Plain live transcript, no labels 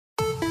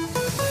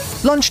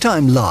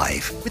Lunchtime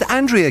Live with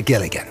Andrea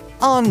Gilligan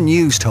on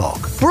News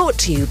Talk. Brought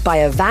to you by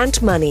Avant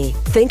Money.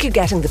 Think you're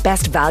getting the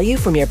best value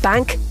from your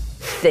bank?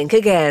 Think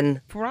again.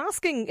 We're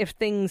asking if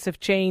things have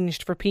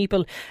changed for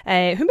people who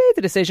made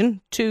the decision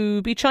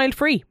to be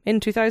child-free in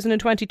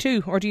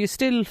 2022, or do you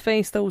still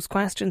face those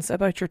questions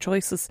about your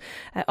choices,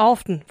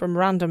 often from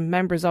random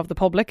members of the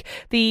public?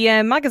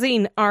 The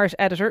magazine art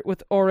editor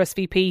with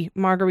RSVP,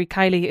 Marguerite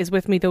Kiley, is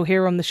with me though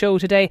here on the show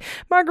today.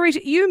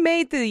 Marguerite, you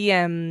made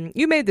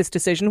this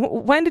decision.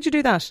 When did you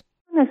do that?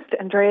 Honest,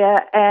 Andrea,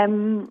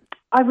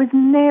 I was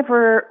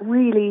never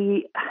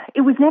really,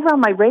 it was never on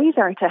my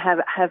radar to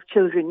have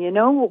children, you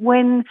know.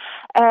 When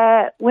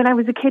I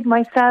was a kid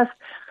myself,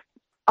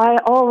 I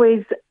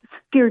always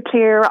steered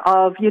clear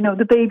of, you know,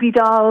 the baby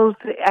dolls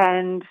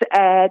and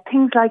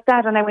things like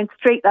that. And I went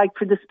straight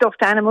for the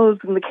stuffed animals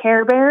and the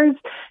Care Bears.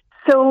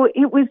 So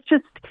it was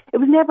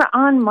never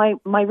on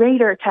my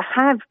radar to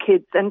have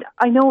kids. And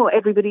I know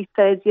everybody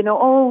says, you know,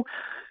 oh,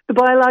 the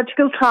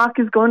biological clock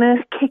is going to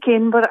kick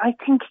in, but I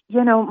think,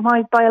 you know,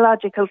 my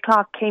biological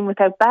clock came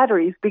without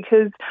batteries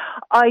because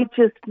I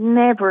just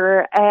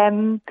never,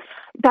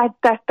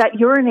 that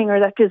yearning or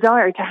that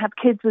desire to have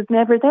kids was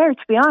never there,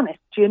 to be honest,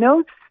 you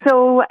know.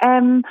 So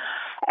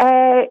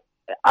I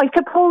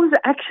suppose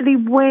actually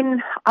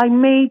when I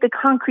made the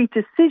concrete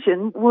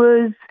decision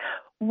was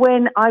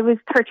when I was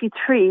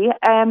 33,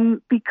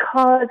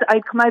 because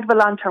I'd come out of a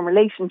long-term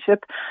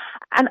relationship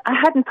and I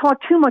hadn't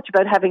thought too much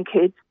about having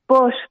kids,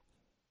 but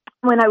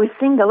when I was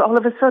single, all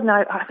of a sudden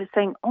I was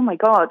saying, oh my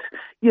God,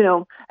 you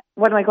know,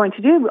 what am I going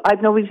to do? I've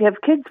nobody to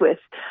have kids with.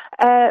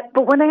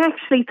 But when I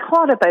actually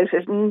thought about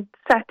it and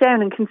sat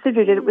down and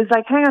considered it, it was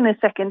like, hang on a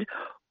second,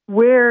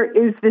 where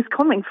is this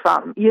coming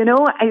from? You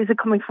know, is it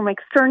coming from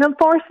external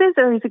forces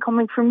or is it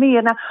coming from me?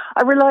 And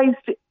I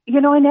realised, you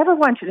know, I never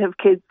wanted to have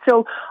kids.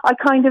 So I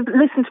kind of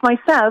listened to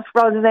myself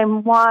rather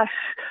than what,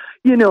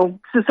 you know,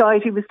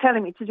 society was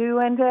telling me to do,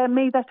 and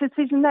made that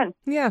decision then.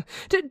 Yeah.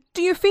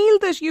 Do you feel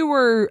that you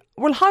were,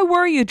 well, how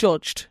were you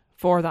judged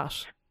for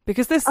that?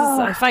 Because this is,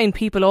 I find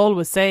people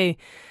always say,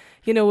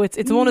 you know,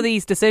 it's one of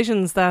these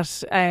decisions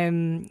that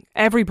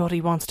everybody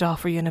wants to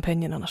offer you an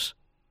opinion on it.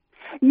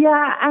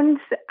 Yeah, and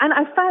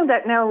I found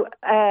that now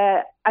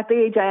at the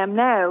age I am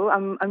now,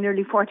 I'm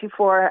nearly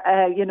 44.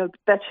 You know,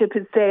 that ship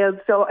has sailed,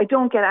 so I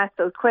don't get asked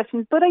those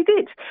questions, but I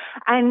did,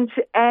 and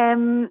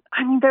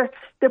I mean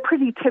they're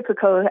pretty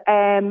typical.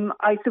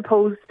 I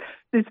suppose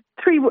there's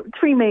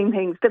three main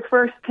things. The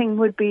first thing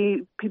would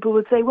be people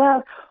would say,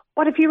 well,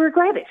 what if you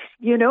regret it?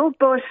 You know,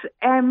 but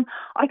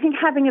I think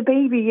having a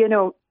baby, you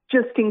know,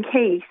 just in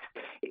case,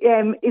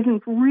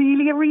 isn't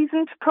really a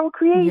reason to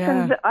procreate.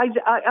 Yeah. And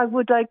I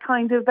would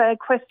kind of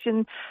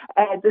question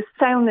the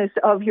soundness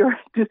of your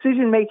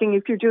decision making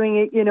if you're doing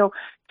it, you know,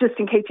 just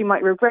in case you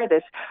might regret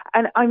it.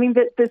 And I mean,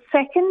 the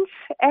second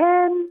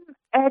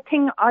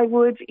thing I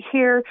would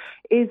hear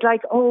is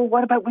like, oh,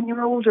 what about when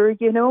you're older,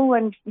 you know,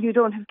 and you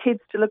don't have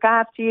kids to look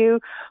after you?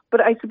 But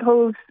I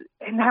suppose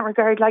in that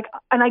regard,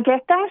 and I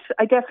get that.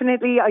 I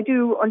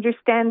do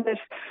understand that,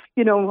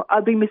 you know,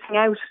 I'll be missing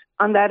out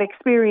on that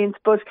experience.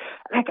 But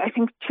I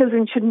think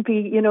children shouldn't be,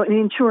 you know, an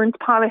insurance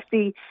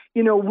policy,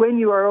 you know, when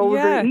you are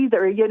older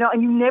either, you know,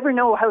 and you never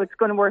know how it's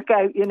going to work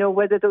out, you know,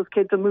 whether those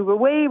kids will move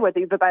away, whether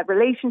you have a bad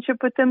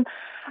relationship with them.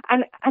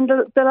 And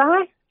the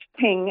last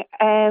thing,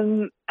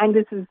 and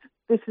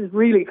this is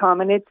really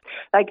common, it's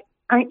like,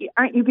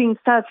 aren't you being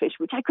selfish?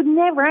 Which I could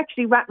never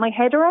actually wrap my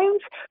head around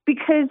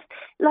because,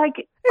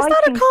 is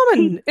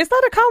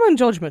that a common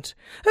judgment?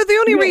 The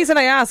only reason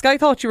I ask, I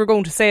thought you were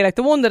going to say,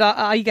 the one that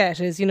I get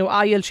is, you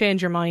know, you'll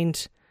change your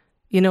mind.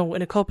 You know,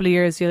 in a couple of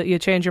years, you'll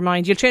change your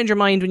mind. You'll change your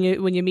mind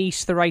when you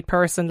meet the right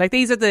person.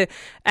 These are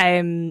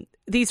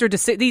these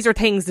are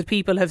things that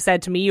people have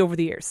said to me over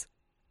the years.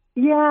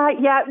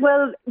 Yeah.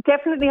 Well,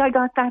 definitely I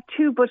got that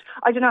too, but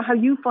I don't know how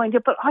you find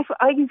it, but I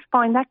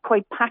find that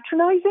quite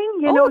patronising.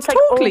 You know, it's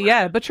totally,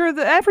 yeah. But sure,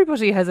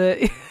 everybody has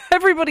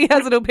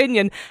an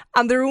opinion,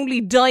 and they're only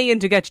dying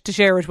to get to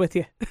share it with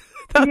you.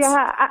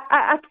 Yeah,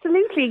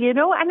 absolutely. You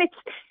know, and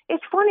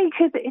it's funny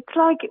because it's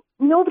like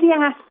nobody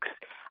asks.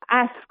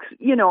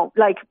 You know,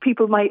 like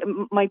people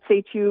might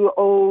say to you,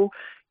 oh,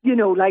 you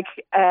know,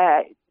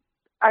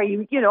 are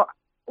you, you know,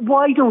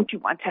 why don't you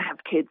want to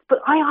have kids? But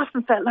I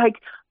often felt like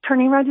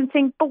turning around and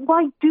saying, but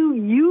why do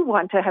you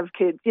want to have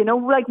kids? You know,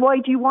 why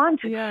do you want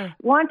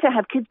to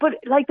have kids? But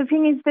the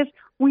thing is that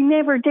we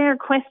never dare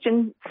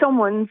question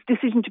someone's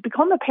decision to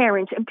become a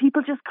parent, and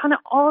people just kind of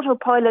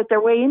autopilot their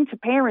way into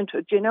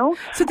parenthood, you know?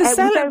 So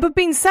but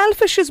being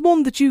selfish is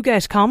one that you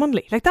get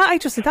commonly. That, I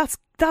just think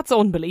that's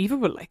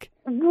unbelievable.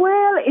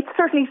 Well, it's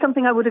certainly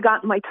something I would have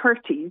got in my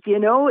 30s, you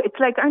know? It's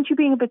like, aren't you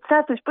being a bit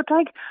selfish? But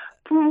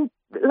from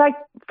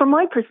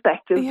my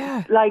perspective,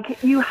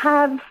 you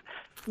have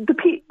the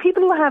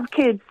people who have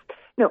kids,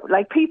 you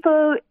know,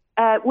 people,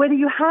 whether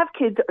you have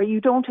kids or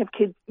you don't have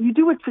kids, you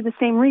do it for the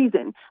same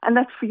reason, and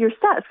that's for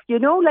yourself, you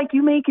know?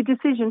 You make a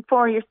decision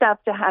for yourself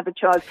to have a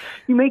child.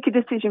 You make a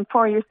decision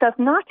for yourself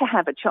not to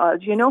have a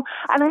child, you know?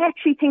 And I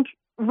actually think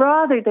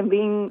rather than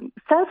being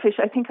selfish,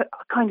 I think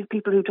kind of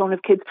people who don't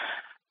have kids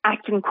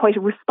act in quite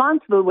a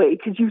responsible way,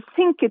 because you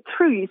think it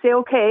through. You say,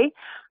 okay,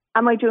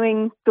 am I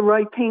doing the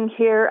right thing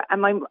here?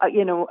 Am I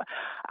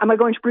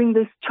going to bring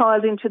this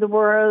child into the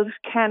world?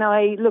 Can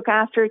I look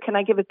after it? Can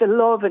I give it the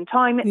love and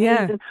time it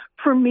needs? And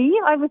for me,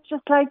 I was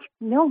just like,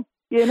 no.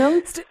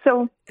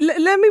 So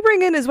let me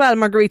bring in as well,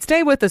 Marguerite,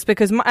 stay with us,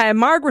 because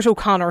Margaret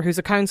O'Connor, who's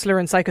a counsellor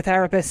and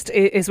psychotherapist,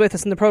 is with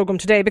us in the programme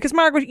today. Because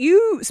Margaret,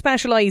 you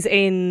specialise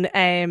in,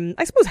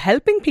 I suppose,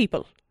 helping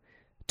people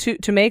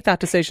to make that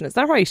decision. Is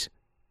that right?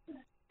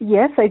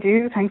 Yes, I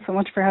do. Thanks so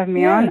much for having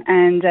me on.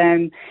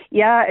 And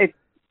it's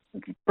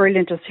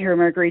brilliant just to hear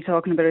Marguerite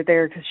talking about it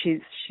there, because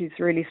she's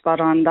really spot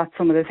on. That's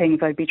some of the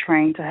things I'd be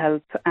trying to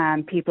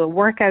help people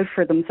work out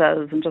for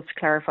themselves. And just to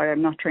clarify,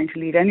 I'm not trying to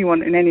lead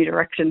anyone in any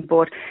direction,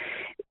 but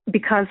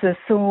because there's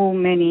so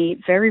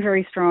many very,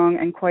 very strong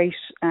and quite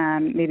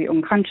maybe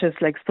unconscious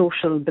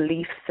social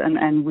beliefs,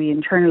 and we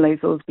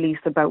internalise those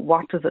beliefs about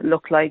what does it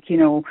look like,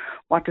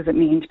 what does it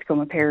mean to become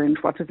a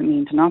parent, what does it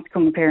mean to not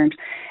become a parent.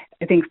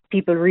 I think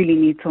people really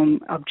need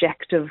some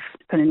objective,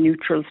 kind of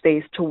neutral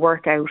space to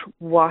work out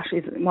what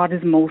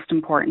is most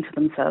important to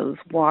themselves,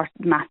 what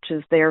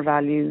matches their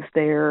values,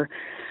 their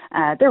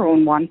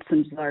own wants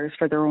and desires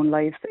for their own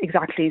lives,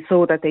 exactly,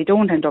 so that they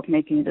don't end up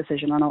making a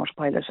decision on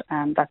autopilot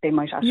and that they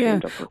might actually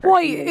end up regretting.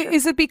 Why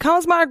is it?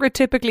 Because, Margaret,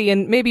 typically,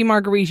 and maybe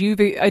Marguerite,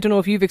 I don't know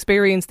if you've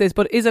experienced this,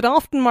 but is it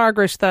often,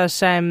 Margaret, that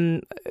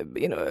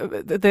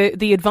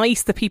the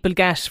advice that people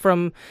get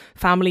from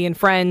family and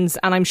friends,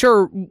 and I'm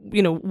sure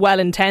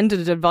well-intended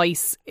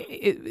advice,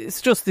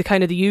 it's just the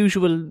kind of the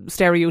usual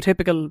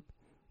stereotypical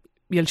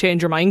you'll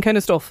change your mind kind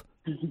of stuff?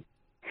 Mm-hmm.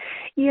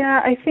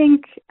 Yeah, I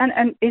think,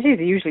 and it is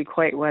usually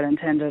quite well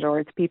intended, or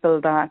it's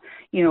people that,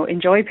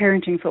 enjoy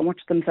parenting so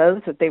much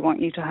themselves that they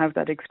want you to have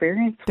that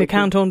experience. They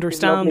can't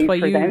understand why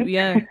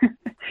you,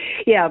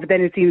 Yeah, but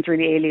then it seems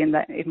really alien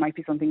that it might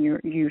be something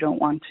you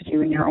don't want to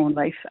do in your own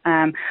life.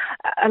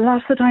 A lot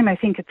of the time I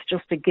think it's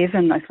just a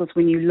given. I suppose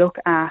when you look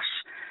at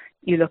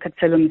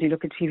films, you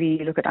look at TV,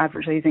 you look at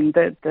advertising,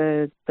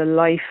 the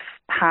life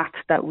path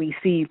that we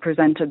see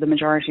presented the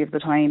majority of the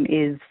time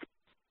is,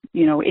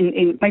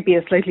 in might be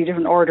a slightly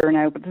different order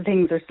now, but the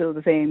things are still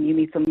the same. You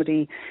meet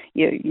somebody,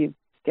 you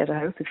get a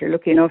house if you're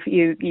lucky enough,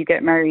 you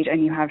get married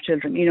and you have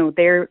children.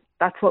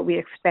 That's what we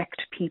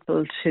expect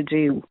people to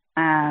do.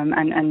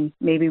 And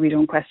maybe we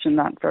don't question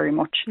that very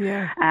much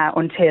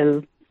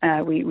until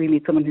we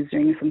meet someone who's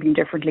doing something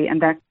differently,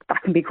 and that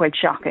can be quite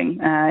shocking.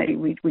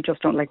 We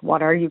just don't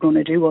what are you going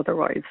to do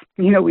otherwise?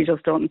 We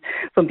just don't.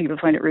 Some people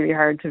find it really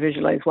hard to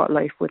visualise what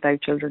life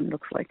without children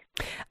looks like.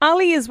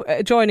 Ali is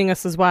joining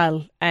us as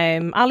well.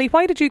 Ali,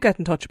 why did you get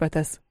in touch about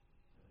this?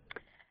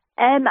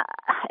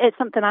 It's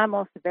something I'm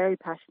also very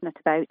passionate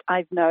about.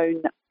 I've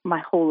known my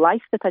whole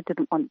life that I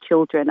didn't want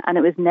children, and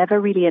it was never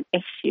really an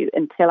issue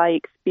until I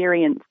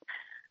experienced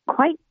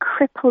quite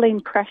crippling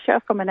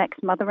pressure from an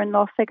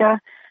ex-mother-in-law figure.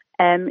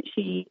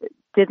 She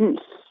didn't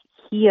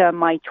hear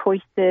my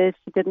choices.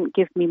 She didn't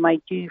give me my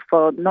due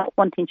for not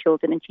wanting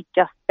children, and she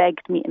just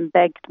begged me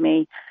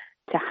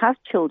to have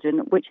children,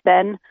 which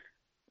then,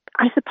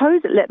 I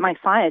suppose, it lit my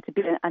fire to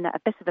be a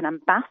bit of an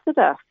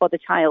ambassador for the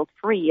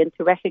child-free, and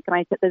to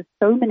recognise that there's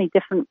so many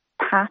different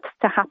paths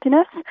to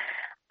happiness,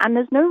 and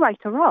there's no right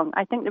or wrong.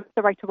 I think there's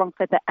the right or wrong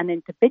for an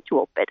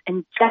individual, but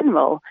in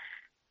general,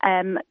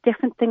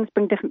 different things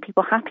bring different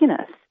people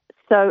happiness.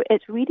 So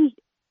it's really,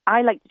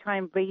 I like to try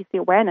and raise the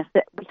awareness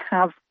that we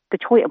have the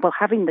choice. Well,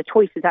 having the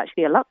choice is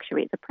actually a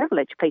luxury. It's a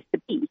privileged place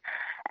to be.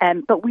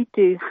 But we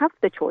do have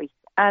the choice.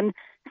 And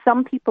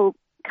some people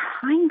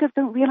kind of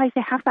don't realise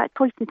they have that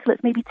choice until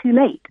it's maybe too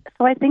late.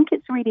 So I think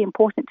it's really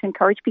important to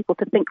encourage people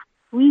to think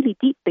really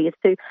deeply as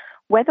to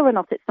whether or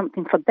not it's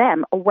something for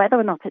them, or whether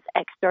or not it's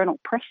external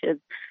pressures,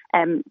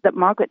 that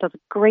Margaret does a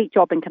great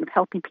job in kind of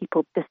helping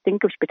people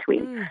distinguish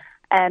between.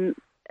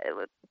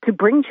 To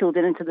bring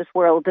children into this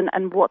world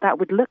and what that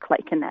would look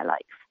like in their life.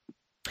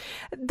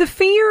 The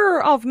fear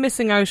of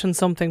missing out on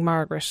something,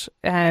 Margaret,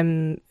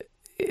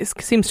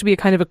 seems to be a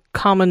kind of a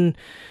common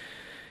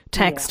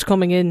text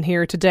coming in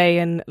here today.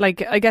 And I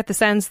get the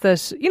sense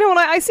that, and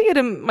I see it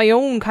in my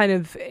own kind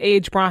of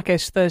age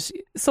bracket, that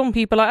some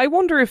people, I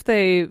wonder if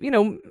they,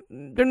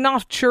 they're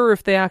not sure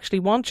if they actually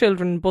want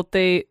children, but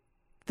they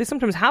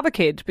sometimes have a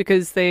kid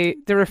because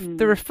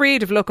they're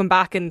afraid of looking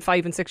back in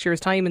 5 and 6 years'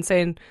 time and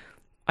saying,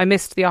 I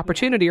missed the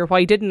opportunity, or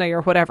why didn't I,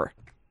 or whatever.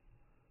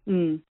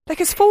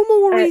 Is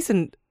FOMO a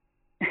reason?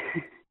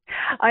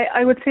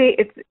 I would say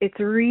it's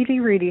really,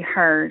 really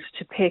hard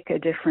to pick a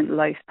different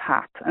life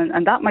path.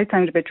 And that might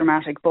sound a bit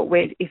dramatic, but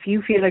wait, if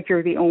you feel like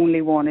you're the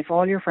only one, if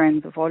all your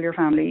friends, if all your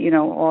family,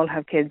 all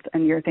have kids,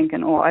 and you're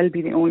thinking, oh, I'll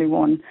be the only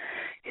one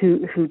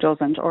who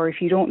doesn't, or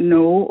if you don't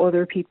know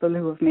other people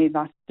who have made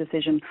that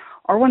decision,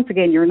 or once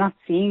again, you're not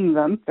seeing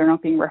them, they're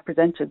not being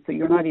represented, so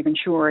you're not even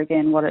sure,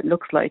 again, what it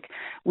looks like.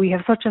 We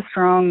have such a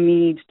strong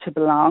need to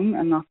belong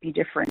and not be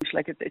different.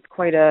 It's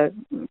quite a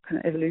kind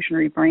of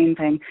evolutionary brain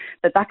thing,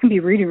 that can be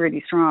really,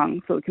 really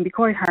strong. So it can be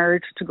quite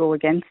hard to go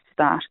against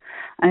that.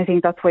 And I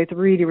think that's why it's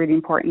really, really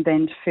important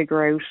then to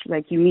figure out,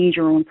 you need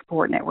your own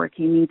support network.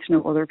 You need to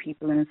know other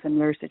people in a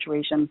similar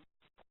situation.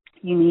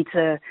 you need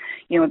to,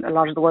 a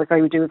lot of the work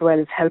I would do as well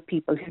is help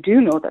people who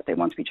do know that they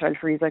want to be child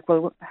free. It's like,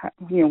 well,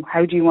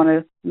 how do you want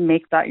to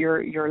make that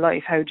your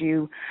life? How do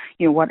you,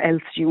 what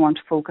else do you want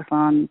to focus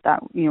on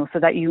that, so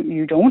that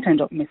you don't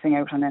end up missing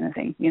out on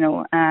anything,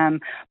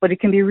 but it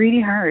can be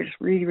really hard,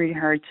 really, really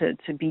hard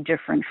to be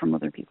different from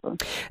other people.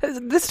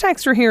 This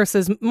texter here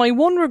says, my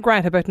one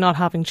regret about not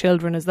having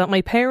children is that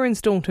my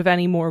parents don't have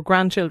any more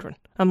grandchildren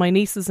and my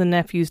nieces and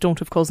nephews don't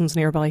have cousins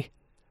nearby.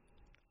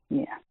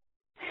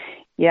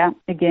 Yeah,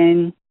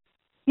 again,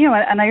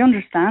 and I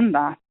understand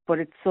that, but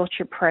it's such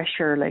a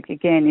pressure. Like,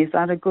 again, is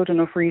that a good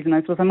enough reason?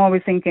 I suppose I'm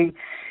always thinking,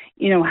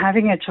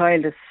 having a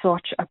child is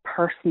such a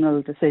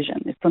personal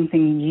decision. It's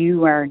something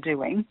you are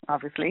doing,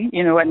 obviously,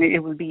 and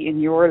it will be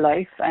in your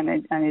life,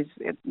 and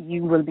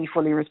you will be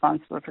fully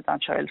responsible for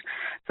that child.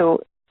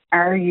 So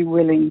are you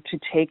willing to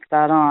take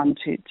that on,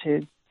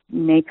 to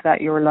make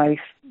that your life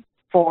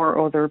for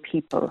other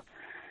people?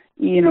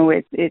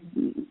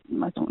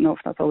 I don't know if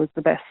that's always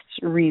the best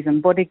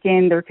reason, but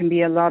again, there can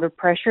be a lot of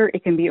pressure.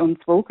 It can be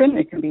unspoken.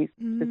 It can be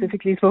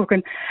specifically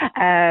spoken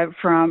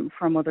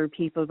from other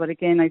people. But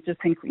again, I just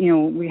think,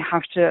 we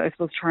have to, I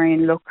suppose, try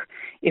and look,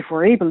 if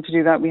we're able to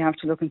do that, we have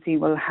to look and see,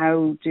 well,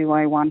 how do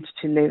I want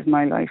to live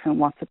my life and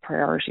what's a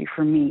priority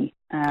for me?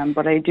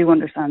 But I do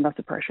understand that's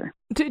a pressure.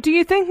 Do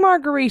you think,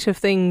 Marguerite, if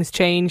things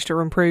changed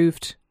or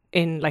improved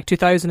in like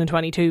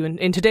 2022 and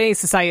in today's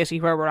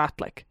society where we're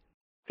at, like?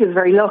 I feel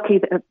very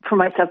lucky for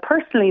myself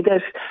personally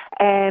that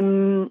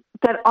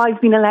I've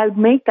been allowed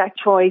to make that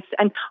choice,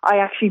 and I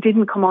actually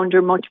didn't come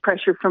under much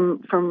pressure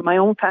from my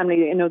own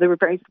family. They were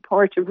very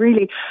supportive,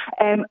 really,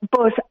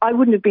 but I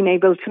wouldn't have been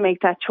able to make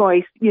that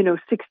choice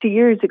 60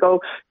 years ago.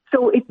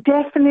 So it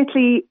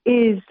definitely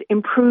is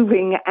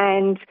improving,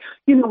 and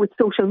with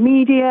social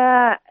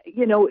media,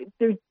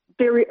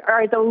 there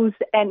are those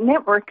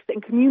networks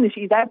and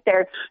communities out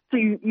there, so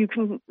you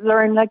can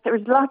learn. Like,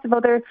 there's lots of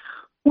other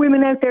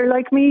women out there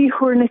like me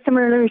who are in a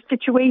similar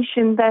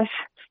situation that,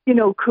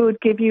 could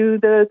give you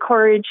the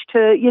courage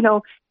to,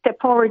 step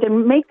forward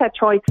and make that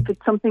choice if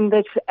it's something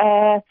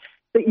that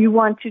you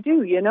want to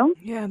do,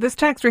 Yeah, this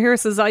texter here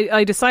says,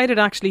 I decided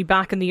actually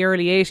back in the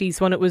early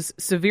 80s when it was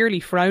severely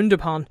frowned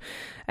upon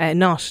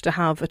not to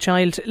have a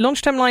child.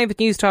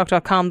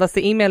 lunchtimelive@newstalk.com. That's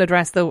the email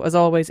address, though, as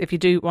always, if you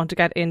do want to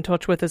get in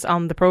touch with us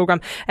on the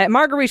programme.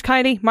 Marguerite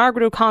Kiely,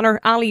 Margaret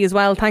O'Connor, Ali as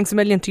well, thanks a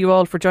million to you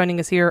all for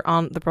joining us here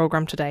on the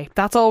programme today.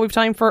 That's all we've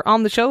time for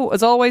on the show.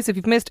 As always, if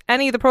you've missed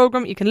any of the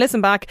programme, you can listen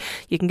back.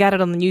 You can get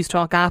it on the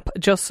Newstalk app.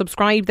 Just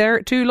subscribe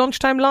there to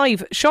Lunchtime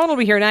Live. Sean will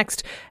be here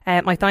next.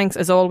 My thanks,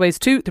 as always,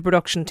 to the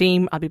production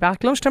team. I'll be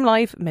back Lunchtime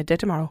Live midday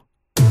tomorrow.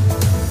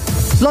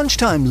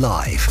 Lunchtime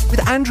Live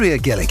with Andrea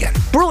Gilligan.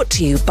 Brought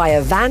to you by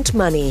Avant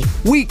Money.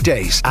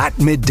 Weekdays at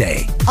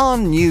midday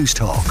on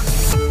Newstalk.